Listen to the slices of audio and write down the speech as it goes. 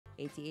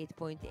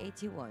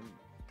88.81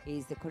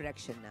 is the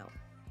correction now.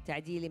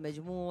 تعديلي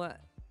مجموع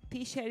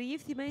بي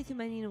شريف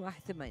 88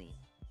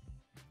 و81.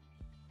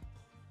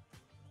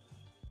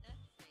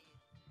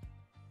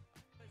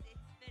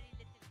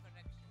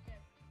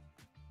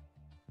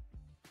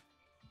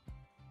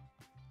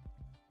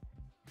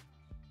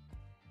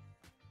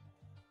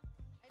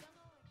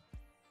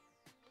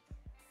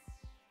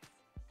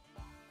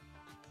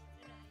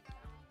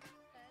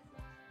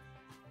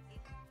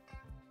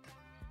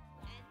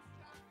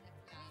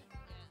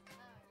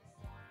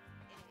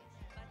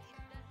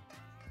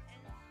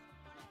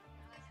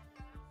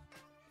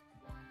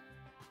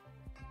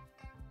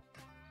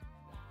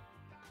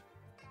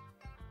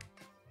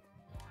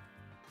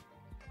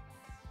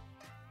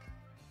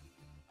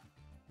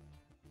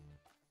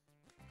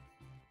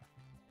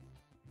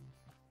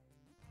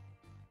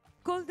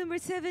 Colt number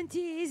 70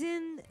 is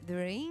in the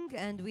ring,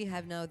 and we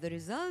have now the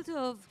result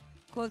of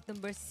Colt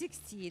number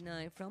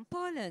 69 from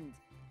Poland.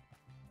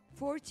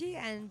 40,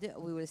 and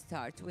we will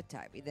start with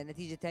type. إذا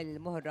نتيجة تالي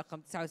المهر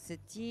رقم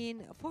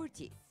 69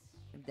 40.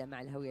 نبدأ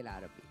مع الهوية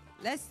العربية.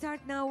 Let's start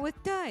now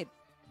with type.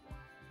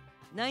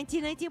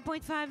 19,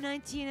 19.5,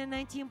 19 and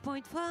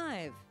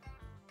 19.5.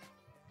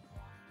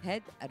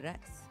 Head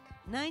الرأس.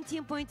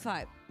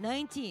 19.5,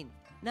 19,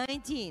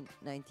 19,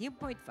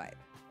 19.5.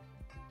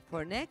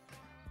 For neck,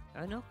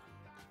 عنق.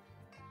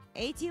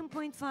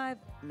 18.5,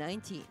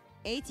 19,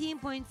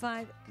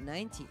 18.5,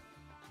 19.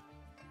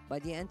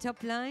 Body and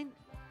top line.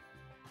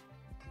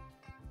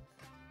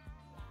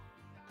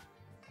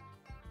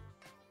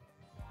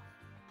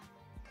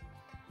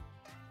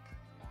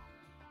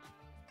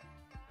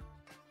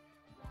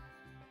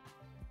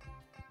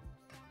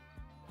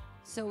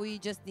 So we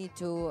just need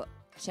to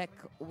check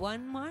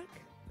one mark,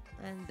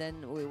 and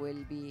then we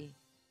will be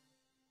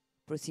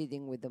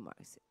proceeding with the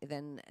marks.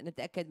 إذن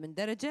نتأكد من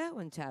درجة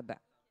ونتابع.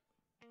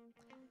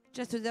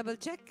 Just to double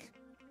check,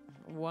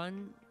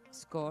 one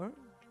score.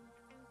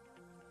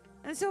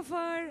 And so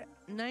far,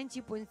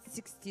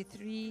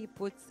 90.63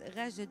 puts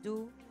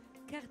Rajadou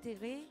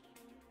Carteret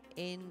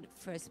in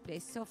first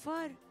place so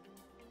far.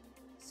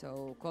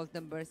 So Colt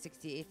number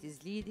 68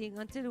 is leading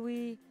until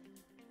we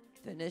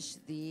finish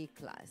the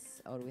class,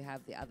 or we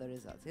have the other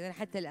results. إذا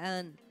حتى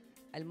الآن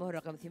المهر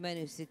رقم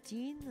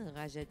 68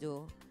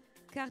 غاجدو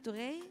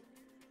كارتوري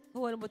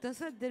هو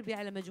المتصدر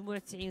بأعلى مجموعة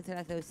 90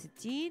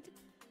 و63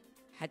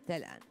 حتى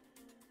الآن.